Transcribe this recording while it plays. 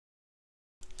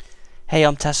Hey,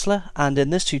 I'm Tesla, and in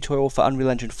this tutorial for Unreal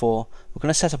Engine 4, we're going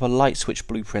to set up a light switch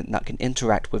blueprint that can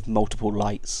interact with multiple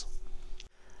lights.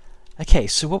 Okay,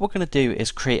 so what we're going to do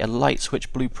is create a light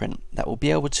switch blueprint that will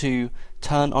be able to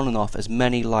turn on and off as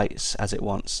many lights as it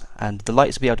wants, and the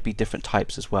lights will be able to be different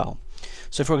types as well.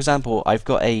 So for example, I've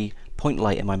got a point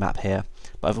light in my map here,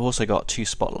 but I've also got two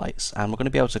spotlights, and we're going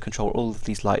to be able to control all of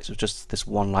these lights with just this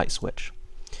one light switch.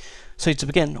 So to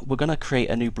begin, we're going to create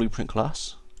a new blueprint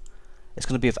class. It's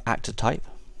going to be of actor type,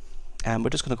 and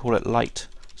we're just going to call it light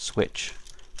switch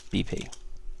BP.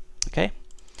 Okay,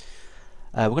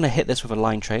 we're going to hit this with a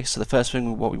line trace. So the first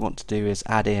thing what we want to do is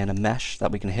add in a mesh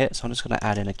that we can hit. So I'm just going to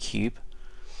add in a cube.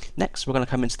 Next, we're going to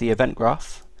come into the event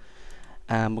graph,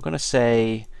 and we're going to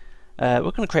say we're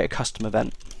going to create a custom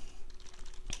event,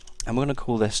 and we're going to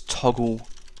call this toggle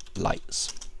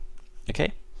lights.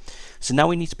 Okay, so now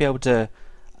we need to be able to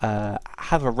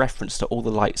have a reference to all the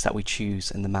lights that we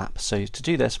choose in the map. So to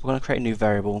do this, we're going to create a new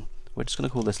variable. We're just going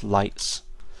to call this lights.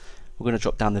 We're going to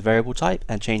drop down the variable type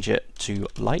and change it to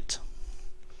light.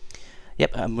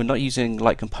 Yep, and we're not using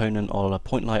light component or a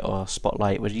point light or a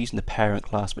spotlight. We're using the parent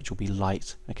class, which will be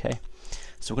light. Okay,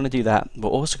 so we're going to do that. We're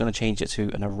also going to change it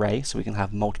to an array so we can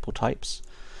have multiple types,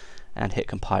 and hit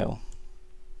compile.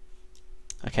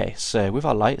 Okay, so with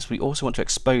our lights, we also want to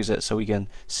expose it so we can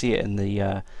see it in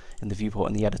the viewport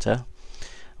in the editor.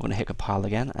 I'm going to hit compile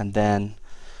again, and then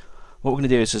what we're going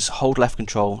to do is just hold left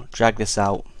control, drag this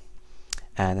out,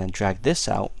 and then drag this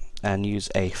out, and use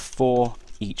a for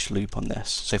each loop on this.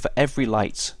 So for every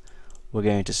light, we're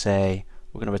going to say,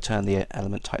 we're going to return the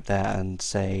element type there and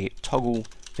say toggle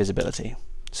visibility.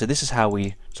 So this is how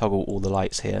we toggle all the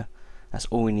lights here. That's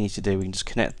all we need to do. We can just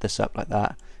connect this up like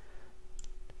that,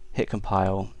 hit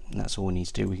compile, and that's all we need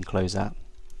to do. We can close that.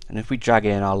 And if we drag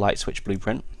in our light switch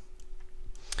blueprint,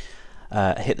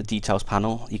 hit the details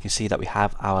panel, you can see that we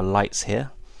have our lights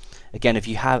here. Again, if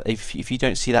you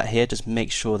don't see that here, just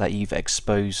make sure that you've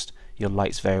exposed your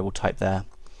lights variable type there.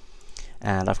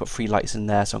 And I've got 3 lights in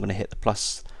there, so I'm going to hit the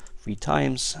plus 3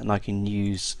 times, and I can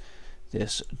use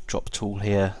this drop tool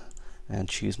here and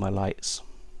choose my lights.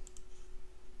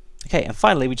 Okay, and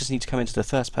finally we just need to come into the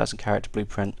first person character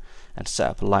blueprint and set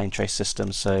up a line trace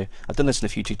system. So I've done this in a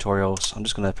few tutorials. I'm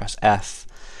just going to press F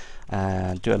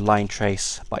and do a line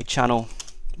trace by channel.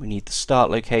 We need the start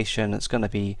location. It's going to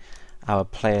be our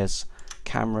player's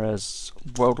camera's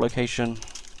world location,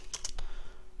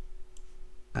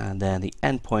 and then the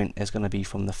endpoint is going to be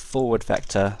from the forward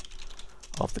vector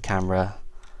of the camera.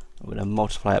 We're going to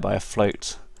multiply it by a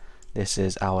float. This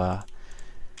is our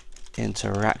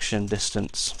interaction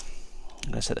distance.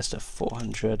 I'm going to set this to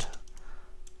 400,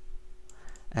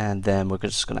 and then we're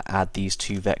just going to add these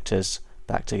 2 vectors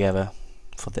back together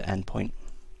for the endpoint.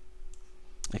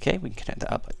 Okay, we can connect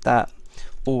that up like that.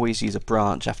 Always use a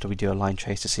branch after we do a line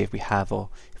trace to see if we have or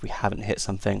if we haven't hit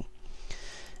something.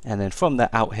 And then from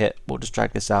the out hit, we'll just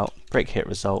drag this out, break hit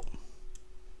result.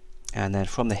 And then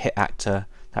from the hit actor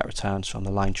that returns from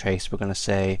the line trace, we're going to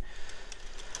say,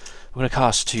 we're going to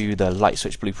cast to the light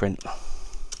switch blueprint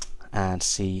and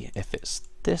see if it's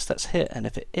this that's hit, and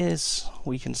if it is,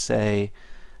 we can say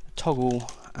toggle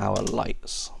our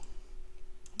lights.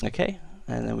 Okay,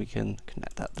 and then we can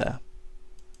connect that there.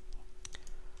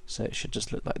 So it should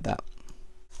just look like that.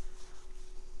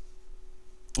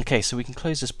 Okay, so we can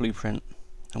close this blueprint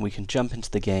and we can jump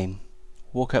into the game,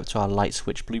 walk up to our light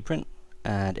switch blueprint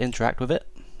and interact with it.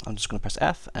 I'm just going to press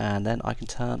F, and then I can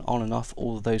turn on and off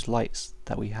all of those lights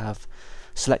that we have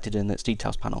selected in its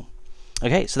details panel.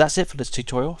 Okay, so that's it for this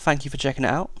tutorial. Thank you for checking it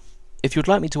out. If you'd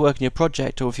like me to work on your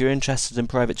project, or if you're interested in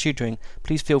private tutoring,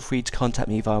 please feel free to contact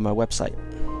me via my website.